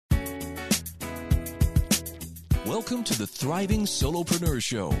Welcome to the Thriving Solopreneur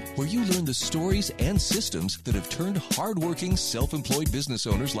Show, where you learn the stories and systems that have turned hardworking, self-employed business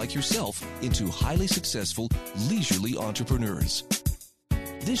owners like yourself into highly successful, leisurely entrepreneurs.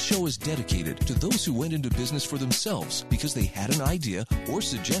 This show is dedicated to those who went into business for themselves because they had an idea or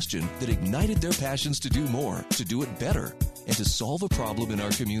suggestion that ignited their passions to do more, to do it better, and to solve a problem in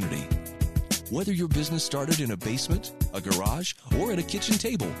our community. Whether your business started in a basement, a garage, or at a kitchen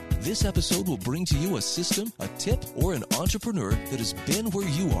table, this episode will bring to you a system, a tip, or an entrepreneur that has been where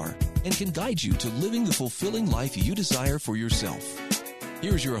you are and can guide you to living the fulfilling life you desire for yourself.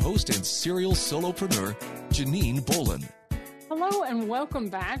 Here's your host and serial solopreneur, Janine Bolin. Hello and welcome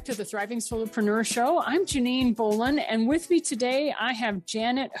back to the Thriving Solopreneur Show. I'm Janine Bolin, and with me today I have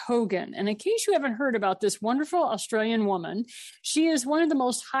Janet Hogan. And in case you haven't heard about this wonderful Australian woman, she is one of the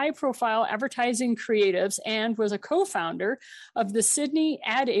most high-profile advertising creatives and was a co-founder of the Sydney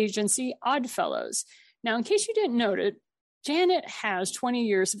ad agency Oddfellows. Now, in case you didn't note it, Janet has 20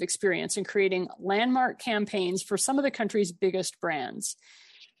 years of experience in creating landmark campaigns for some of the country's biggest brands.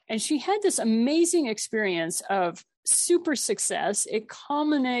 And she had this amazing experience of super success. It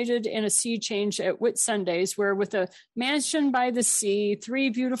culminated in a sea change at Whitsundays, where with a mansion by the sea, 3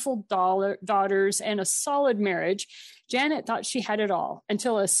 beautiful daughters, and a solid marriage, Janet thought she had it all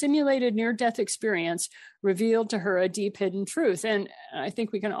until a simulated near-death experience revealed to her a deep hidden truth. And I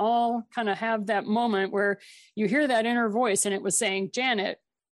think we can all kind of have that moment where you hear that inner voice and it was saying, Janet,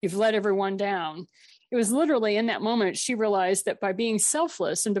 you've let everyone down. It was literally in that moment she realized that by being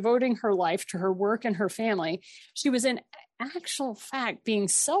selfless and devoting her life to her work and her family, she was in actual fact being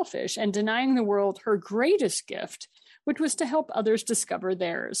selfish and denying the world her greatest gift, which was to help others discover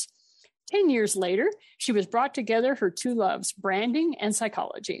theirs. 10 years later, she was brought together her two loves, branding and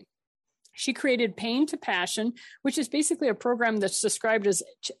psychology. She created Pain to Passion, which is basically a program that's described as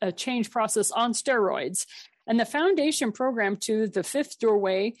a change process on steroids, and the foundation program to the Fifth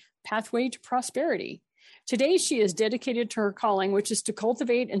Doorway, Pathway to Prosperity. Today, she is dedicated to her calling, which is to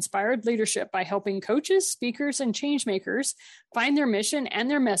cultivate inspired leadership by helping coaches, speakers, and changemakers find their mission and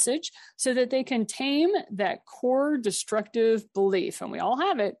their message so that they can tame that core destructive belief. And we all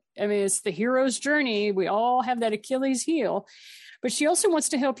have it. I mean, it's the hero's journey. We all have that Achilles heel. But she also wants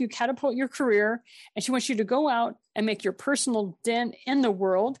to help you catapult your career, and she wants you to go out and make your personal dent in the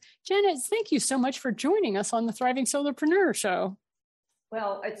world. Janet, thank you so much for joining us on the Thriving Solopreneur Show.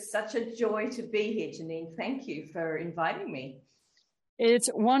 Well, it's such a joy to be here, Janine. Thank you for inviting me. It's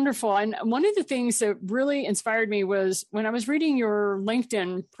wonderful. And one of the things that really inspired me was when I was reading your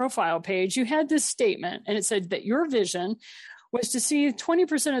LinkedIn profile page, you had this statement, and it said that your vision was to see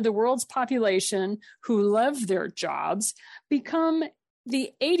 20% of the world's population who love their jobs become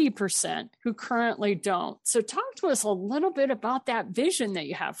the 80% who currently don't. So talk to us a little bit about that vision that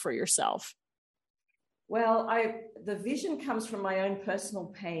you have for yourself. Well, the vision comes from my own personal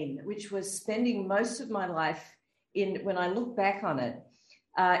pain, which was spending most of my life when I look back on it,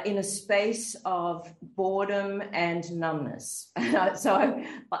 in a space of boredom and numbness. So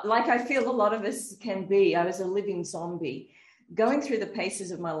like I feel a lot of us can be, I was a living zombie, going through the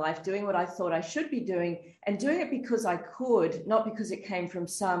paces of my life, doing what I thought I should be doing, and doing it because I could, not because it came from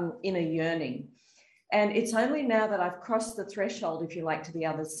some inner yearning. And it's only now that I've crossed the threshold, if you like, to the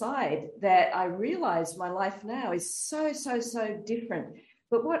other side, that I realize my life now is so, so, so different.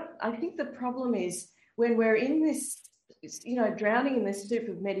 But what I think the problem is when we're in this, drowning in this soup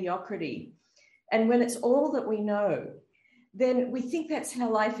of mediocrity, and when it's all that we know, then we think that's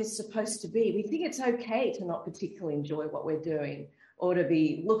how life is supposed to be. We think it's okay to not particularly enjoy what we're doing, or to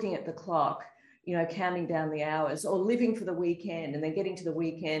be looking at the clock, counting down the hours, or living for the weekend and then getting to the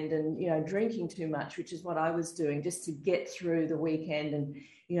weekend and, drinking too much, which is what I was doing just to get through the weekend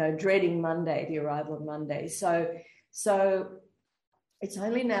and, dreading Monday, the arrival of Monday. So it's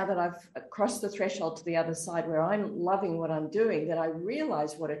only now that I've crossed the threshold to the other side where I'm loving what I'm doing that I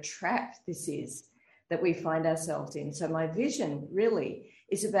realize what a trap this is that we find ourselves in. So my vision really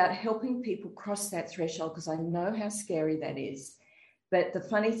is about helping people cross that threshold, because I know how scary that is. But the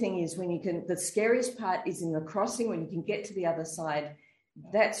funny thing is the scariest part is in the crossing, when you can get to the other side.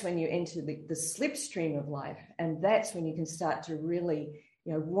 That's when you enter the slipstream of life. And that's when you can start to really,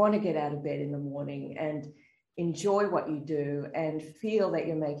 want to get out of bed in the morning and enjoy what you do and feel that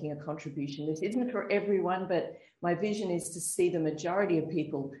you're making a contribution. This isn't for everyone, but my vision is to see the majority of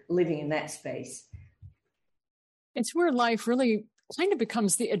people living in that space. It's where life really kind of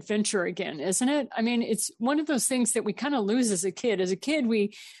becomes the adventure again, isn't it? I mean, it's one of those things that we kind of lose as a kid. As a kid,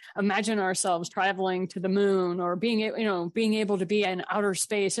 we imagine ourselves traveling to the moon or being able to be in outer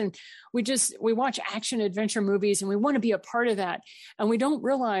space. And we watch action adventure movies and we want to be a part of that. And we don't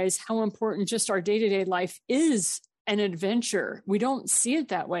realize how important just our day-to-day life is an adventure. We don't see it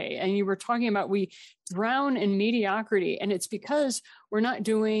that way. And you were talking about we drown in mediocrity, and it's because we're not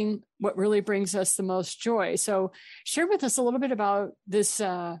doing what really brings us the most joy. So share with us a little bit about this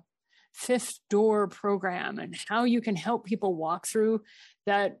Fifth Door program and how you can help people walk through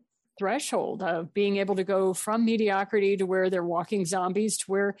that threshold of being able to go from mediocrity to where they're walking zombies to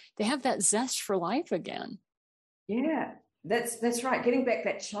where they have that zest for life again. Yeah, that's right. Getting back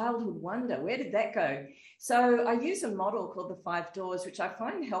that childhood wonder, where did that go? So I use a model called the 5 doors, which I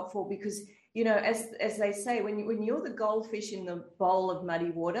find helpful because, you know, as they say, when you're the goldfish in the bowl of muddy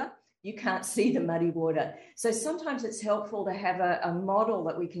water, you can't see the muddy water. So sometimes it's helpful to have a model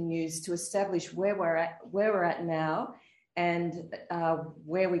that we can use to establish where we're at now and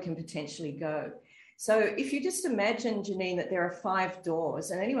where we can potentially go. So if you just imagine, Janine, that there are 5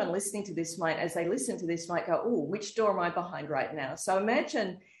 doors, and anyone listening to this as they listen to this might go, oh, which door am I behind right now? So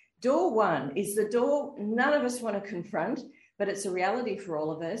imagine door 1 is the door none of us want to confront, but it's a reality for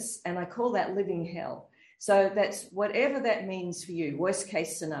all of us. And I call that living hell. So that's whatever that means for you, worst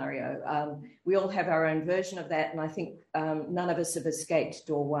case scenario. We all have our own version of that. And I think none of us have escaped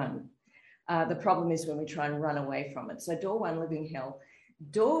door 1. The problem is when we try and run away from it. So door 1, living hell.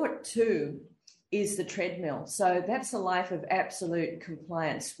 Door 2 is the treadmill. So that's a life of absolute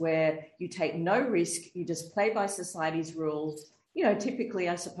compliance where you take no risk. You just play by society's rules. You know, typically,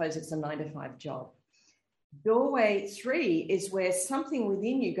 I suppose it's a 9-to-5 job. Doorway 3 is where something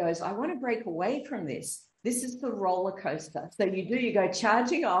within you goes, I want to break away from this. This is the roller coaster. So you go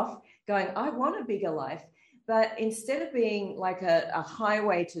charging off, going, I want a bigger life. But instead of being like a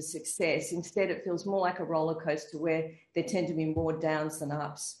highway to success, instead it feels more like a roller coaster where there tend to be more downs than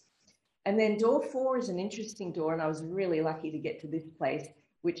ups. And then door 4 is an interesting door, and I was really lucky to get to this place,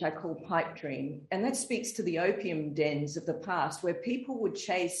 which I call Pipe Dream. And that speaks to the opium dens of the past, where people would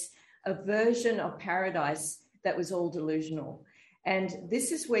chase a version of paradise that was all delusional. And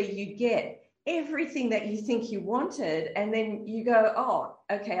this is where you get everything that you think you wanted, and then you go, oh,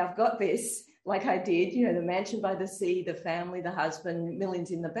 okay, I've got this, like I did, you know, the mansion by the sea, the family, the husband, millions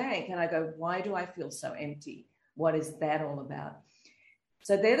in the bank. And I go, why do I feel so empty? What is that all about?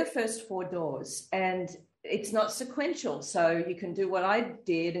 So they're the first 4 doors, and it's not sequential. So you can do what I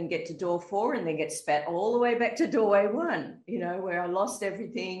did and get to door 4 and then get spat all the way back to doorway 1, you know, where I lost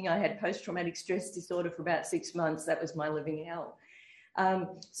everything. I had post-traumatic stress disorder for about 6 months. That was my living hell.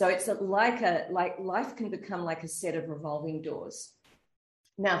 So it's like life can become like a set of revolving doors.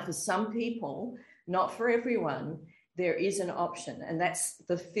 Now, for some people, not for everyone, there is an option, and that's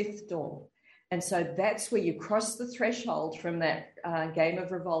the 5th door. And so that's where you cross the threshold from that game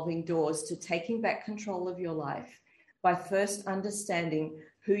of revolving doors to taking back control of your life by first understanding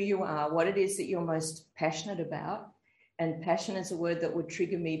who you are, what it is that you're most passionate about. And passion is a word that would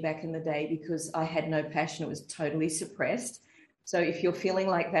trigger me back in the day because I had no passion. It was totally suppressed. So if you're feeling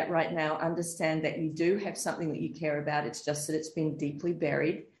like that right now, understand that you do have something that you care about. It's just that it's been deeply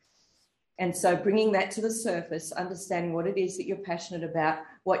buried. And so bringing that to the surface, understanding what it is that you're passionate about,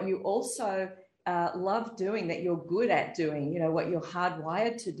 what you also love doing, that you're good at doing, you know, what you're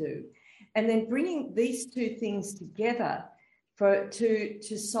hardwired to do. And then bringing these 2 things together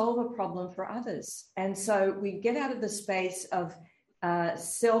to solve a problem for others. And so we get out of the space of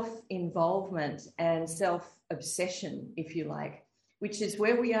self-involvement and self-obsession, if you like, which is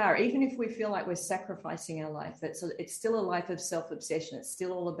where we are. Even if we feel like we're sacrificing our life, it's still a life of self-obsession. It's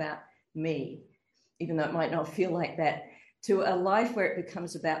still all about me, even though it might not feel like that, to a life where it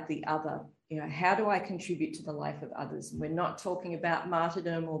becomes about the other. You know, how do I contribute to the life of others? And we're not talking about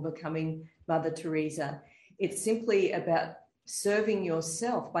martyrdom or becoming Mother Teresa. It's simply about serving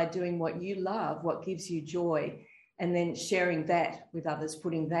yourself by doing what you love, what gives you joy, and then sharing that with others,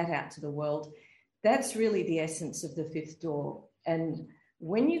 putting that out to the world. That's really the essence of the 5th door. And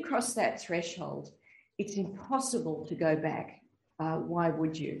when you cross that threshold, it's impossible to go back. Why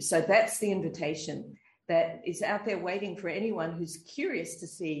would you? So that's the invitation that is out there waiting for anyone who's curious to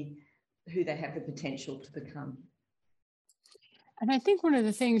see who they have the potential to become. And I think one of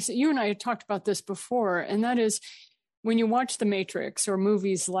the things that you and I had talked about this before, and that is when you watch The Matrix or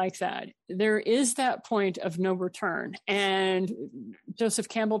movies like that, there is that point of no return. And Joseph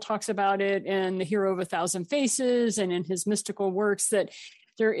Campbell talks about it in The Hero of a Thousand Faces and in his mystical works, that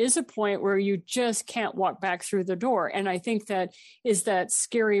there is a point where you just can't walk back through the door. And I think that is that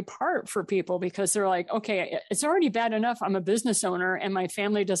scary part for people, because they're like, okay, it's already bad enough I'm a business owner and my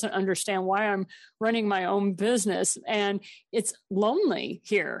family doesn't understand why I'm running my own business. And it's lonely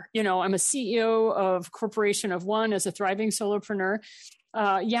here. I'm a CEO of Corporation of One as a thriving solopreneur.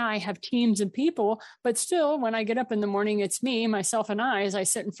 I have teams and people, but still, when I get up in the morning, it's me, myself, and I, as I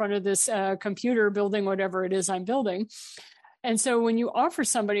sit in front of this computer building whatever it is I'm building. And so when you offer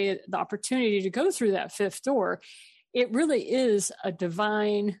somebody the opportunity to go through that fifth door, it really is a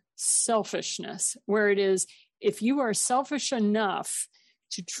divine selfishness, where it is, if you are selfish enough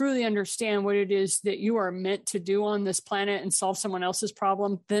to truly understand what it is that you are meant to do on this planet and solve someone else's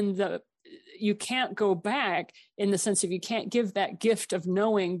problem, then you can't go back, in the sense of you can't give that gift of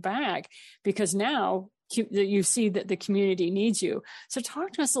knowing back, because now you see that the community needs you. So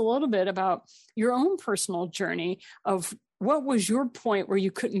talk to us a little bit about your own personal journey of what was your point where you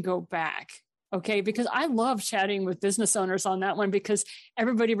couldn't go back. Okay. Because I love chatting with business owners on that one, because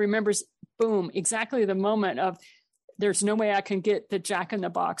everybody remembers, boom, exactly the moment of, there's no way I can get the Jack in the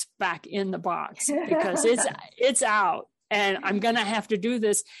Box back in the box, because it's out. And I'm going to have to do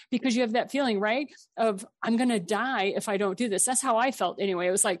this, because you have that feeling, right? Of, I'm going to die if I don't do this. That's how I felt anyway.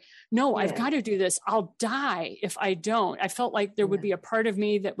 It was like, no, I've got to do this. I'll die if I don't. I felt like there would be a part of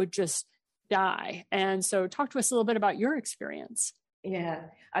me that would just die. And so talk to us a little bit about your experience. Yeah,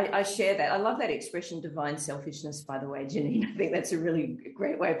 I share that. I love that expression, divine selfishness, by the way, Janine. I think that's a really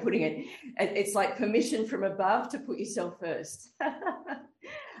great way of putting it. It's like permission from above to put yourself first.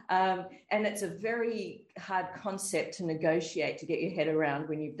 And it's a very hard concept to negotiate, to get your head around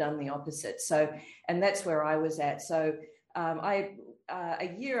when you've done the opposite. So, and that's where I was at. So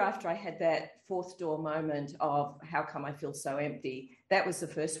a year after I had that fourth door moment of how come I feel so empty, that was the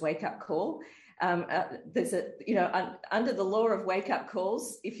first wake up call. There's under the law of wake up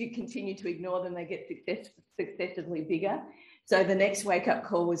calls, if you continue to ignore them, they get successively bigger. So the next wake-up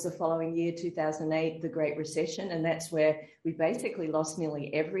call was the following year, 2008, the Great Recession, and that's where we basically lost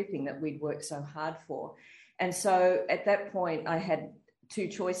nearly everything that we'd worked so hard for. And so at that point, I had two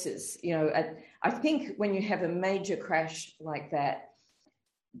choices. I think when you have a major crash like that,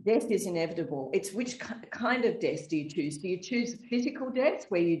 death is inevitable. It's which kind of death do you choose? Do you choose physical death,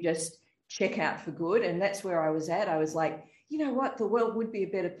 where you just check out for good? And that's where I was at. I was like, you know what, the world would be a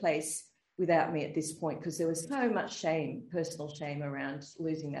better place without me at this point, because there was so much shame, personal shame around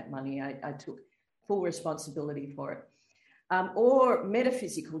losing that money. I took full responsibility for it. Or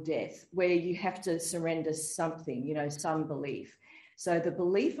metaphysical death, where you have to surrender something, some belief. So the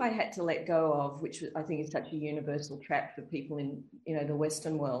belief I had to let go of, which I think is such a universal trap for people in, the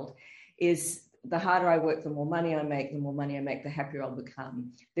Western world, is the harder I work, the more money I make, the happier I'll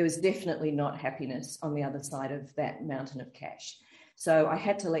become. There was definitely not happiness on the other side of that mountain of cash. So I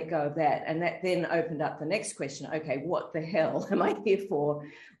had to let go of that. And that then opened up the next question. Okay, what the hell am I here for?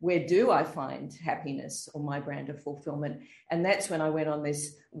 Where do I find happiness or my brand of fulfillment? And that's when I went on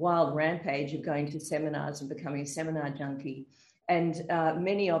this wild rampage of going to seminars and becoming a seminar junkie. And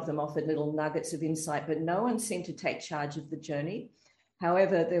many of them offered little nuggets of insight, but no one seemed to take charge of the journey.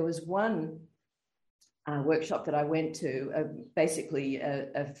 However, there was one workshop that I went to, basically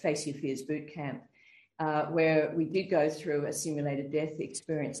a Face Your Fears boot camp, where we did go through a simulated death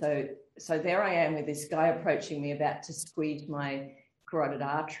experience. So there I am with this guy approaching me, about to squeeze my carotid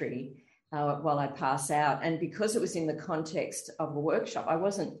artery while I pass out. And because it was in the context of a workshop, I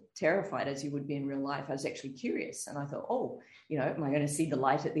wasn't terrified as you would be in real life. I was actually curious. And I thought, am I going to see the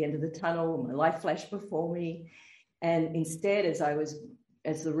light at the end of the tunnel? Will my life flash before me? And instead,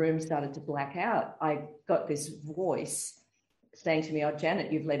 as the room started to black out, I got this voice saying to me, "Oh,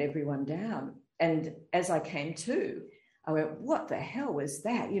 Janet, you've let everyone down." And as I came to, I went, what the hell was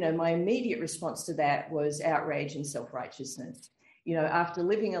that? My immediate response to that was outrage and self-righteousness. After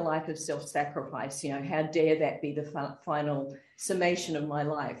living a life of self-sacrifice, how dare that be the final summation of my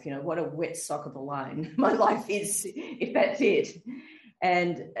life? What a wet sock of a line my life is, if that's it.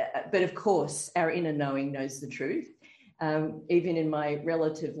 But of course, our inner knowing knows the truth. Even in my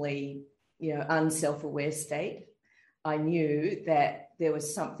relatively, unself-aware state, I knew that there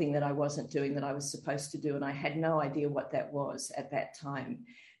was something that I wasn't doing that I was supposed to do, and I had no idea what that was at that time.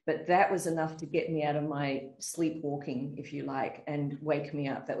 But that was enough to get me out of my sleepwalking, if you like, and wake me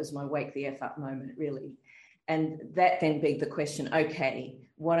up. That was my wake the F up moment, really. And that then begged the question, okay,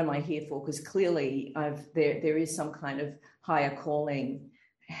 what am I here for? Because clearly there is some kind of higher calling.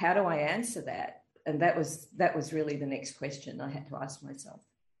 How do I answer that? And that was really the next question I had to ask myself.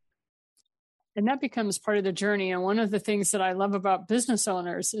 And that becomes part of the journey. And one of the things that I love about business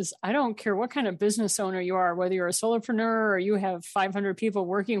owners is I don't care what kind of business owner you are, whether you're a solopreneur or you have 500 people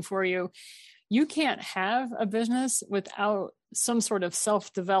working for you, you can't have a business without some sort of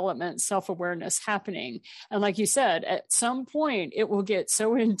self-development, self-awareness happening. And like you said, at some point it will get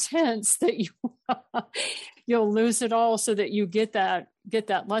so intense that you'll lose it all so that you get that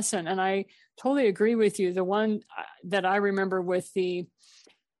lesson. And I totally agree with you. The one that I remember where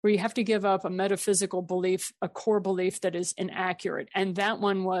you have to give up a metaphysical belief, a core belief that is inaccurate. And that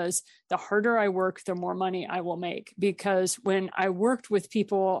one was, the harder I work, the more money I will make. Because when I worked with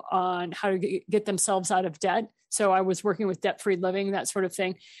people on how to get themselves out of debt, so I was working with debt-free living, that sort of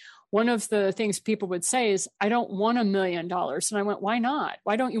thing, one of the things people would say is, I don't want $1 million. And I went, why not?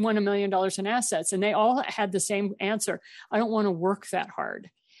 Why don't you want $1 million in assets? And they all had the same answer. I don't want to work that hard.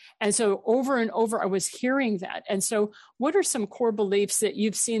 And so over and over, I was hearing that. And so what are some core beliefs that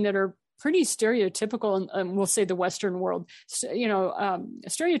you've seen that are pretty stereotypical in, we'll say, the Western world,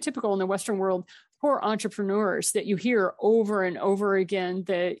 stereotypical in the Western world for entrepreneurs that you hear over and over again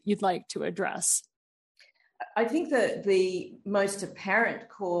that you'd like to address? I think that the most apparent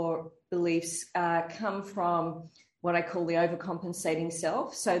core beliefs come from what I call the overcompensating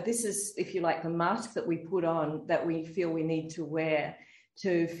self. So this is, if you like, the mask that we put on that we feel we need to wear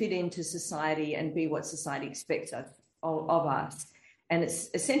to fit into society and be what society expects of us. And it's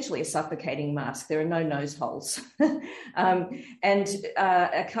essentially a suffocating mask. There are no nose holes. And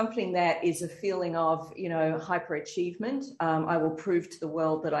accompanying that is a feeling of, hyperachievement. I will prove to the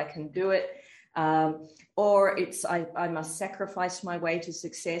world that I can do it. Or it's, I must sacrifice my way to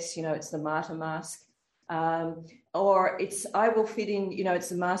success. It's the martyr mask. Or it's, I will fit in, it's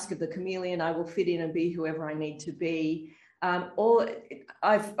the mask of the chameleon. I will fit in and be whoever I need to be. Or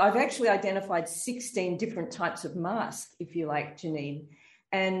I've actually identified 16 different types of masks, if you like, Janine.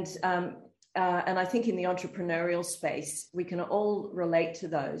 And I think in the entrepreneurial space, we can all relate to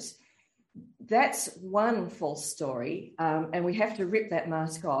those. That's one false story. And we have to rip that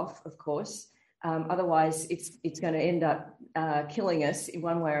mask off, of course. Otherwise, it's going to end up killing us in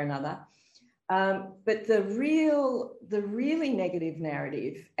one way or another. But the really negative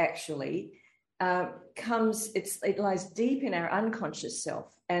narrative, actually, it lies deep in our unconscious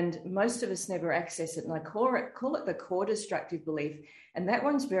self, and most of us never access it. And I call it the core destructive belief, and that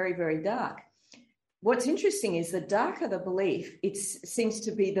one's very, very dark. What's interesting is the darker the belief, it seems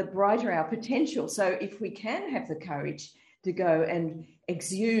to be the brighter our potential. So if we can have the courage to go and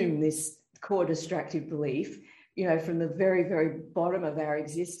exhume this core destructive belief, from the very, very bottom of our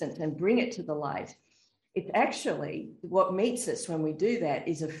existence and bring it to the light, it's actually what meets us when we do that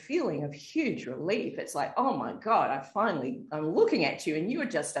is a feeling of huge relief. It's like, oh my God, I'm looking at you and you're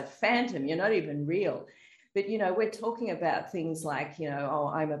just a phantom. You're not even real. But, we're talking about things like,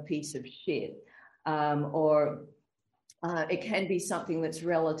 I'm a piece of shit. Or it can be something that's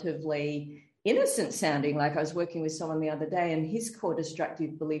relatively innocent sounding. Like I was working with someone the other day and his core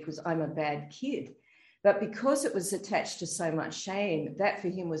destructive belief was, I'm a bad kid. But because it was attached to so much shame, that for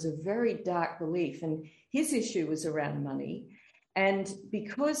him was a very dark belief. And his issue was around money. And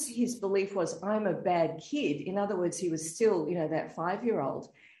because his belief was, I'm a bad kid, in other words, he was still, that 5-year-old,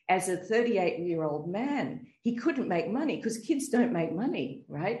 as a 38-year-old man, he couldn't make money because kids don't make money,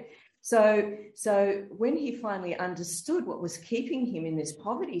 right? So when he finally understood what was keeping him in this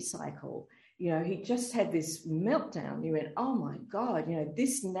poverty cycle, he just had this meltdown. He went, oh my God,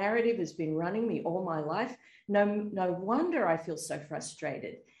 this narrative has been running me all my life. No wonder I feel so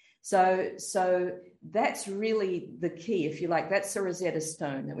frustrated. So that's really the key, if you like. That's the Rosetta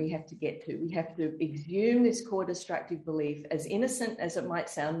Stone that we have to get to. We have to exhume this core destructive belief, as innocent as it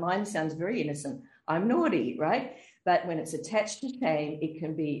might sound. Mine sounds very innocent. I'm naughty, right? But when it's attached to shame, it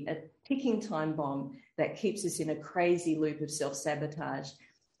can be a ticking time bomb that keeps us in a crazy loop of self-sabotage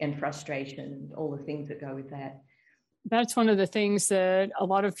and frustration and all the things that go with that. That's one of the things that a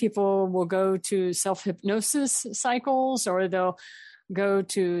lot of people will go to self-hypnosis cycles, or they'll go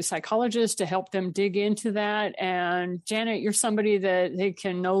to psychologists to help them dig into that. And Janet, you're somebody that they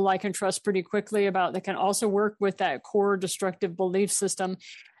can know, like, and trust pretty quickly about, that can also work with that core destructive belief system.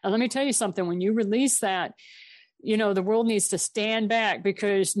 And let me tell you something, when you release that, the world needs to stand back,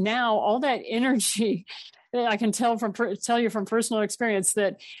 because now all that energy, I can tell you from personal experience,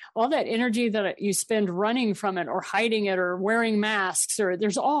 that all that energy that you spend running from it or hiding it or wearing masks, or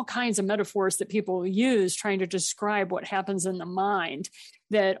there's all kinds of metaphors that people use trying to describe what happens in the mind,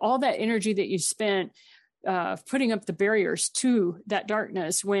 that all that energy that you spent putting up the barriers to that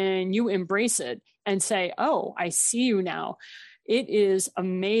darkness, when you embrace it and say, oh, I see you now, it is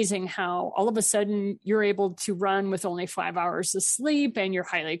amazing how all of a sudden you're able to run with only 5 hours of sleep and you're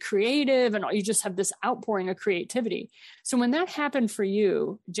highly creative and you just have this outpouring of creativity. So when that happened for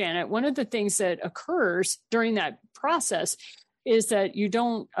you, Janet, one of the things that occurs during that process is that you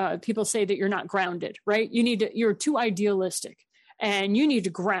don't, people say that you're not grounded, right? You're too idealistic and you need to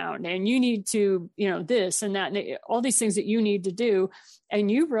ground and you need to, this and that, and all these things that you need to do. And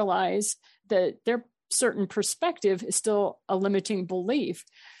you realize that their certain perspective is still a limiting belief.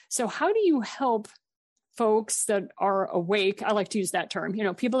 So how do you help folks that are awake? I like to use that term,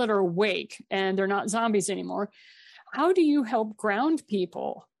 people that are awake and they're not zombies anymore. How do you help ground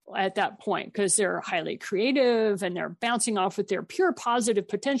people at that point? Because they're highly creative and they're bouncing off with their pure positive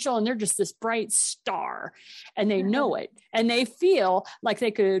potential. And they're just this bright star and they know it. And they feel like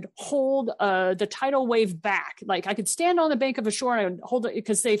they could hold the tidal wave back. Like I could stand on the bank of a shore and hold it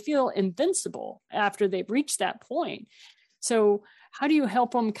because they feel invincible after they've reached that point. So how do you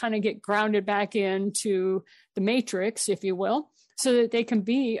help them kind of get grounded back into the matrix, if you will, so that they can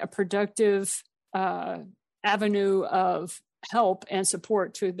be a productive avenue of help and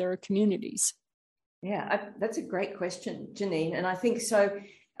support to their communities? Yeah, that's a great question, Janine. And I think so.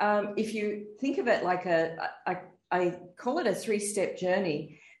 If you think of it like I call it a 3-step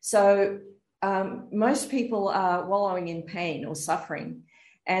journey. So most people are wallowing in pain or suffering.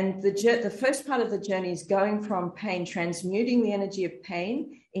 And the first part of the journey is going from pain, transmuting the energy of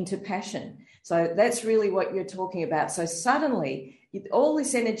pain into passion. So that's really what you're talking about. So suddenly, all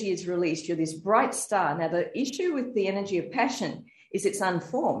this energy is released. You're this bright star. Now, the issue with the energy of passion is it's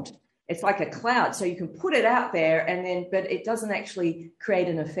unformed. It's like a cloud. So you can put it out there but it doesn't actually create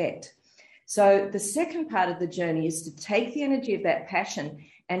an effect. So the second part of the journey is to take the energy of that passion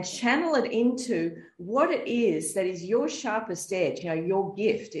and channel it into what it is that is your sharpest edge, your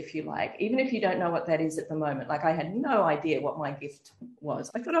gift, if you like, even if you don't know what that is at the moment. Like I had no idea what my gift was.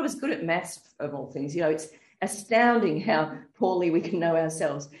 I thought I was good at maths, of all things. It's astounding how poorly we can know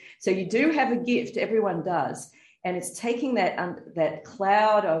ourselves. So you do have a gift, everyone does. And it's taking that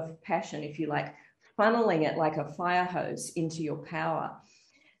cloud of passion, if you like, funneling it like a fire hose into your power.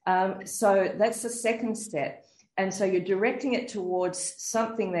 So that's the second step. And so you're directing it towards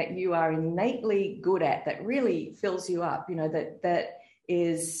something that you are innately good at, that really fills you up, that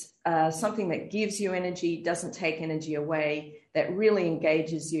is something that gives you energy, doesn't take energy away, that really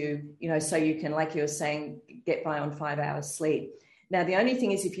engages you, so you can, like you were saying, get by on 5 hours sleep. Now, the only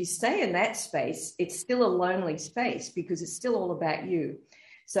thing is if you stay in that space, it's still a lonely space because it's still all about you.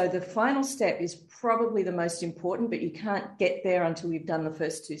 So the final step is probably the most important, but you can't get there until you've done the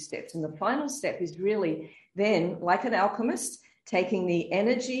first 2 steps. And the final step is really then, like an alchemist, taking the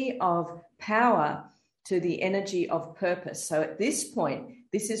energy of power to the energy of purpose. So at this point,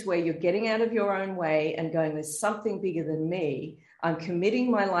 this is where you're getting out of your own way and going, there's something bigger than me. I'm committing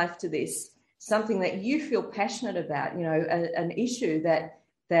my life to this, something that you feel passionate about, an issue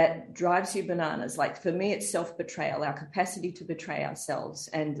that drives you bananas. Like for me, it's self-betrayal, our capacity to betray ourselves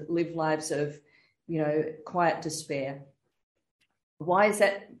and live lives of, quiet despair. Why is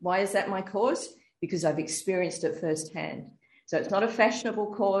that my cause? Because I've experienced it firsthand. So it's not a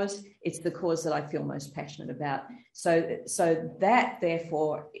fashionable cause. It's the cause that I feel most passionate about. So that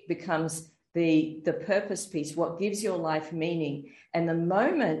therefore becomes the purpose piece, what gives your life meaning. And the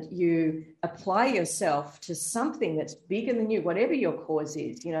moment you apply yourself to something that's bigger than you, whatever your cause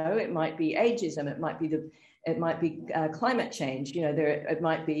is, it might be ageism, it might be climate change, it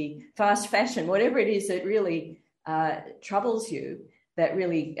might be fast fashion, whatever it is that really troubles you, that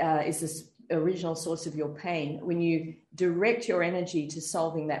really is this original source of your pain. When you direct your energy to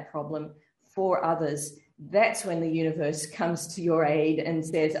solving that problem for others, that's when the universe comes to your aid and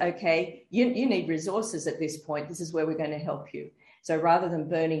says, okay, you need resources at this point. This is where we're going to help you. So rather than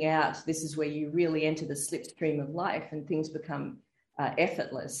burning out, this is where you really enter the slipstream of life and things become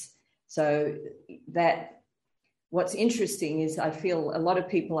effortless. So that what's interesting is I feel a lot of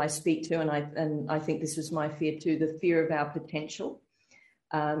people I speak to, and I think this was my fear too, the fear of our potential,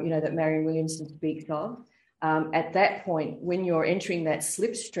 that Marianne Williamson speaks of. At that point, when you're entering that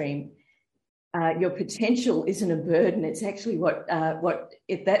slipstream, your potential isn't a burden. It's actually what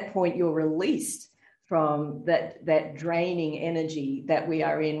at that point you're released from that draining energy that we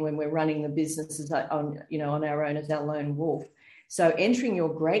are in when we're running the businesses on our own as our lone wolf. So entering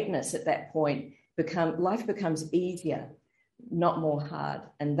your greatness at that point, life becomes easier, not more hard.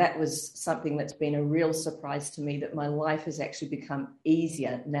 And that was something that's been a real surprise to me, that my life has actually become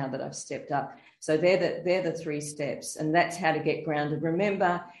easier now that I've stepped up. So they're the 3 steps, and that's how to get grounded.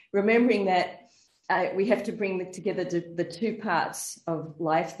 Remembering that we have to bring together the two parts of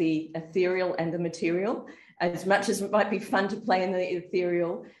life, the ethereal and the material. As much as it might be fun to play in the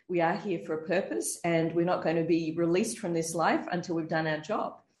ethereal, we are here for a purpose, and we're not going to be released from this life until we've done our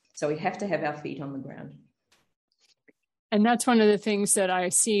job. So we have to have our feet on the ground. And that's one of the things that I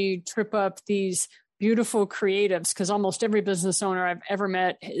see trip up these beautiful creatives, because almost every business owner I've ever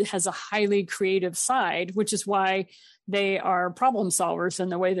met has a highly creative side, which is why they are problem solvers in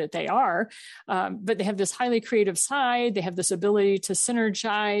the way that they are. But they have this highly creative side. They have this ability to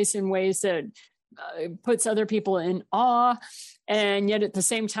synergize in ways that puts other people in awe. And yet at the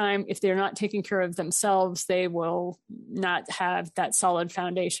same time, if they're not taking care of themselves, they will not have that solid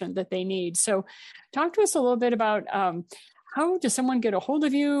foundation that they need. So talk to us a little bit about how does someone get a hold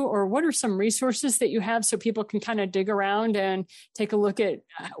of you, or what are some resources that you have so people can kind of dig around and take a look at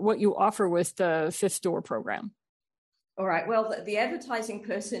what you offer with the Fifth Door program? All right. Well, the advertising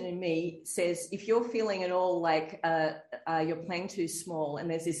person in me says, if you're feeling at all like you're playing too small and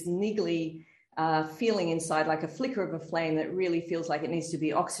there's this niggly feeling inside, like a flicker of a flame that really feels like it needs to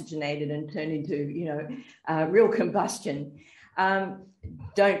be oxygenated and turned into, real combustion,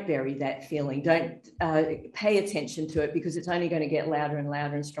 don't bury that feeling. Don't pay attention to it, because it's only going to get louder and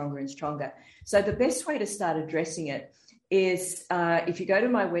louder and stronger. So the best way to start addressing it is if you go to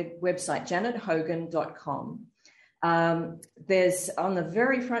my website, janethogan.com, there's on the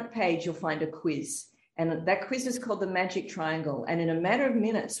very front page, you'll find a quiz. And that quiz is called the Magic Triangle. And in a matter of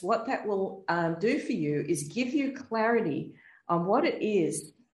minutes, what that will do for you is give you clarity on what it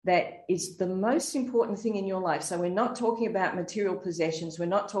is that is the most important thing in your life. So we're not talking about material possessions. We're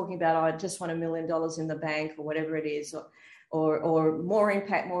not talking about, I just want $1 million in the bank or whatever it is, or more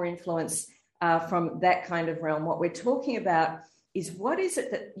impact, more influence from that kind of realm. What we're talking about is, what is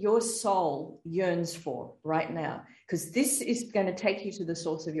it that your soul yearns for right now? Because this is going to take you to the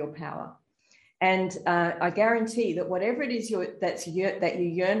source of your power. And I guarantee that whatever it is that you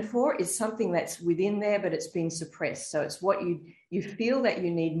yearn for is something that's within there, but it's been suppressed. So it's what you feel that you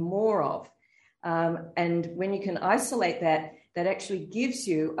need more of. And when you can isolate that, that actually gives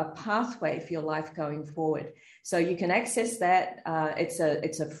you a pathway for your life going forward. So you can access that. It's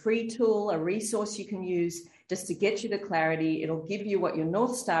a free tool, a resource you can use just to get you to clarity. It'll give you what your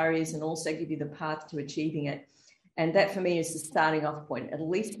North Star is and also give you the path to achieving it. And that for me is the starting off point. At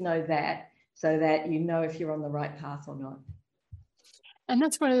least know that, so that you know if you're on the right path or not. And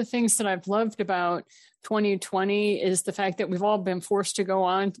that's one of the things that I've loved about 2020 is the fact that we've all been forced to go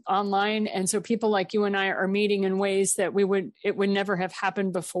online. And so people like you and I are meeting in ways that it would never have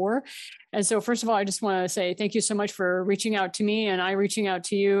happened before. And so first of all, I just want to say thank you so much for reaching out to me and I reaching out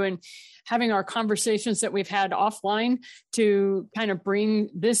to you and having our conversations that we've had offline to kind of bring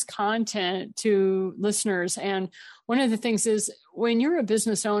this content to listeners. And one of the things is, when you're a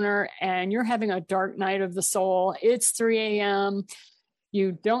business owner and you're having a dark night of the soul, it's 3 a.m.,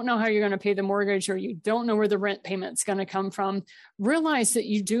 you don't know how you're going to pay the mortgage, or you don't know where the rent payment's going to come from, realize that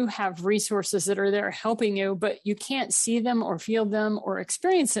you do have resources that are there helping you, but you can't see them or feel them or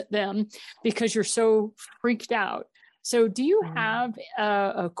experience them because you're so freaked out. So do you have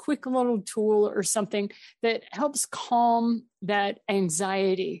a quick little tool or something that helps calm that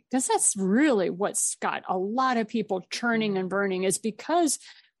anxiety? Because that's really what's got a lot of people churning and burning, is because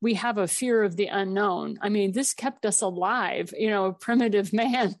we have a fear of the unknown. I mean, this kept us alive. Primitive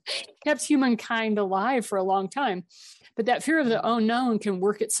man kept humankind alive for a long time. But that fear of the unknown can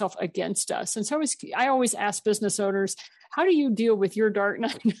work itself against us. And so I always ask business owners, how do you deal with your dark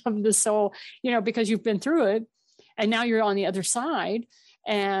night of the soul? Because you've been through it. And now you're on the other side.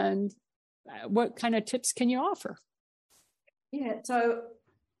 And what kind of tips can you offer? Yeah, so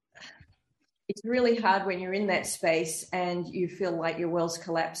it's really hard when you're in that space and you feel like your world's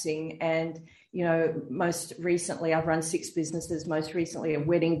collapsing. And, most recently, I've run 6 businesses, most recently a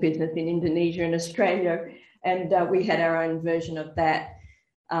wedding business in Indonesia and Australia. And we had our own version of that,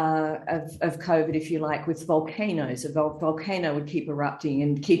 of COVID, if you like, with volcanoes. A volcano would keep erupting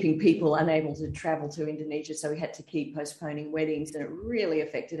and keeping people unable to travel to Indonesia. So we had to keep postponing weddings, and it really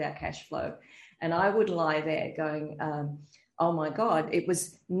affected our cash flow. And I would lie there going, oh my God, it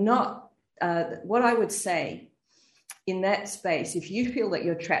was not what I would say in that space. If you feel that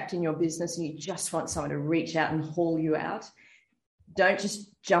you're trapped in your business and you just want someone to reach out and haul you out, don't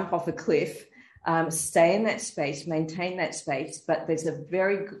just jump off a cliff. Stay in that space, maintain that space, but there's a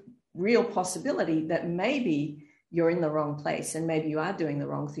very real possibility that maybe you're in the wrong place and maybe you are doing the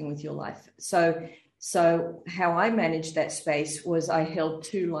wrong thing with your life. So how I managed that space was I held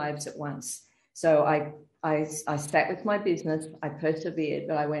 2 lives at once. So I sat with my business, I persevered,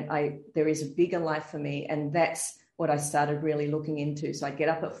 but I went, there is a bigger life for me, and that's what I started really looking into. So I get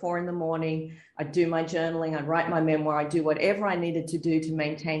up at 4 a.m, I do my journaling, I write my memoir, I do whatever I needed to do to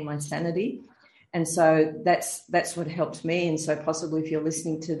maintain my sanity. And so that's what helped me. And so possibly if you're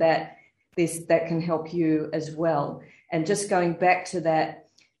listening to that can help you as well. And just going back to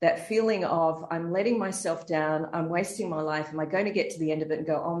that feeling of I'm letting myself down, I'm wasting my life. Am I going to get to the end of it and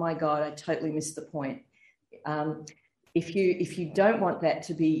go, oh my God, I totally missed the point? If you don't want that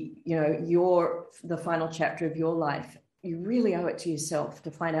to be, the final chapter of your life, you really owe it to yourself to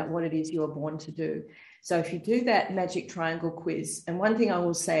find out what it is you were born to do. So if you do that magic triangle quiz, and one thing I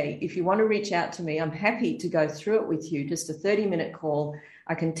will say, if you want to reach out to me, I'm happy to go through it with you, just a 30-minute call.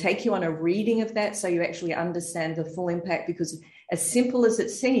 I can take you on a reading of that so you actually understand the full impact, because as simple as it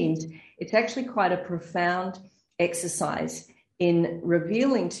seems, it's actually quite a profound exercise in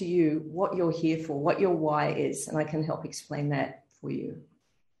revealing to you what you're here for, what your why is, and I can help explain that for you.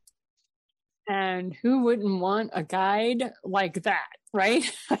 And who wouldn't want a guide like that, right?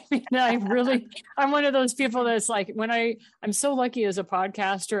 I mean, I'm one of those people that's like, I'm so lucky as a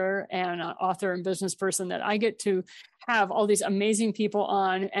podcaster and an author and business person that I get to have all these amazing people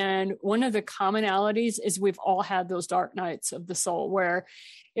on. And one of the commonalities is we've all had those dark nights of the soul where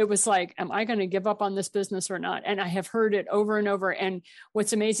it was like, am I going to give up on this business or not? And I have heard it over and over. And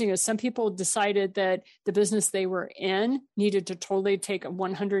what's amazing is some people decided that the business they were in needed to totally take a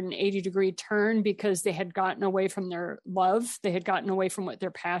 180-degree turn because they had gotten away from their love. They had gotten away from what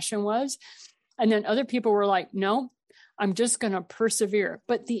their passion was. And then other people were like, no, I'm just going to persevere.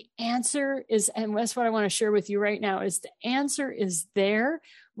 But the answer is, and that's what I want to share with you right now, is the answer is there.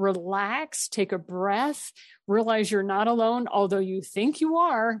 Relax, take a breath, realize you're not alone, although you think you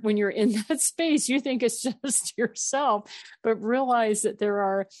are when you're in that space. You think it's just yourself, but realize that there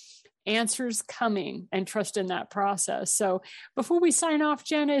are answers coming and trust in that process. So before we sign off,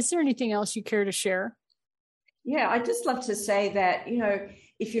 Jenna, is there anything else you care to share? Yeah, I'd just love to say that,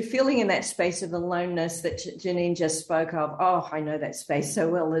 if you're feeling in that space of aloneness that Janine just spoke of, oh, I know that space so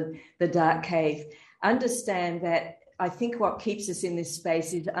well, the dark cave, understand that I think what keeps us in this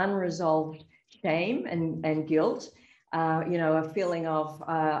space is unresolved shame and guilt, a feeling of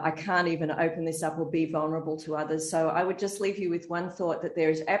I can't even open this up or be vulnerable to others. So I would just leave you with one thought, that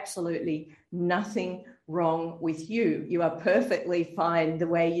there is absolutely nothing wrong with you. You are perfectly fine the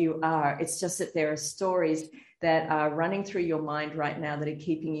way you are. It's just that there are stories that are running through your mind right now that are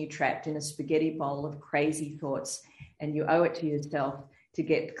keeping you trapped in a spaghetti bowl of crazy thoughts. And you owe it to yourself to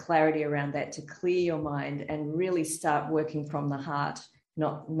get clarity around that, to clear your mind and really start working from the heart,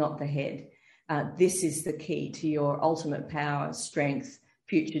 not the head. This is the key to your ultimate power, strength,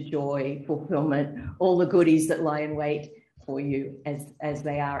 future joy, fulfillment, all the goodies that lie in wait for you as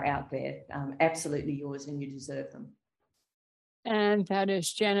they are out there. Absolutely yours, and you deserve them. And that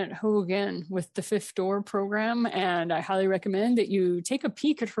is Janet Hogan with the Fifth Door program. And I highly recommend that you take a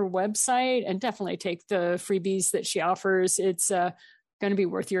peek at her website and definitely take the freebies that she offers. It's going to be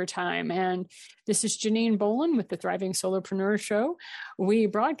worth your time. And this is Janine Bolin with the Thriving Solopreneur Show. We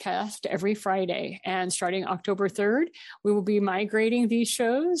broadcast every Friday, and starting October 3rd, we will be migrating these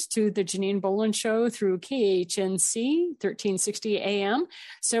shows to the Janine Bolin Show through KHNC 1360 AM.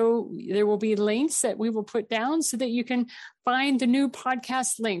 So there will be links that we will put down so that you can find the new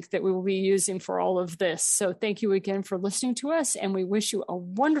podcast link that we will be using for all of this. So thank you again for listening to us, and we wish you a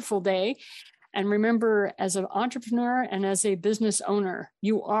wonderful day. And remember, as an entrepreneur and as a business owner,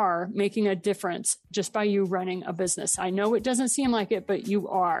 you are making a difference just by you running a business. I know it doesn't seem like it, but you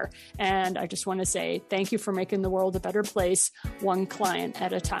are. And I just want to say thank you for making the world a better place, one client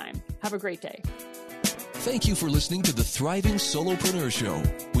at a time. Have a great day. Thank you for listening to the Thriving Solopreneur Show.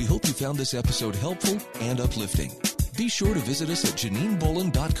 We hope you found this episode helpful and uplifting. Be sure to visit us at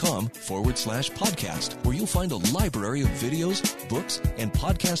JanineBolin.com/podcast, where you'll find a library of videos, books, and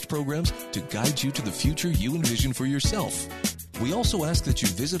podcast programs to guide you to the future you envision for yourself. We also ask that you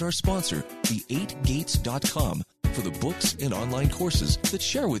visit our sponsor, the8gates.com, for the books and online courses that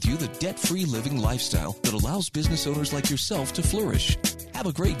share with you the debt-free living lifestyle that allows business owners like yourself to flourish. Have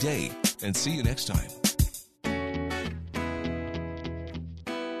a great day, and see you next time.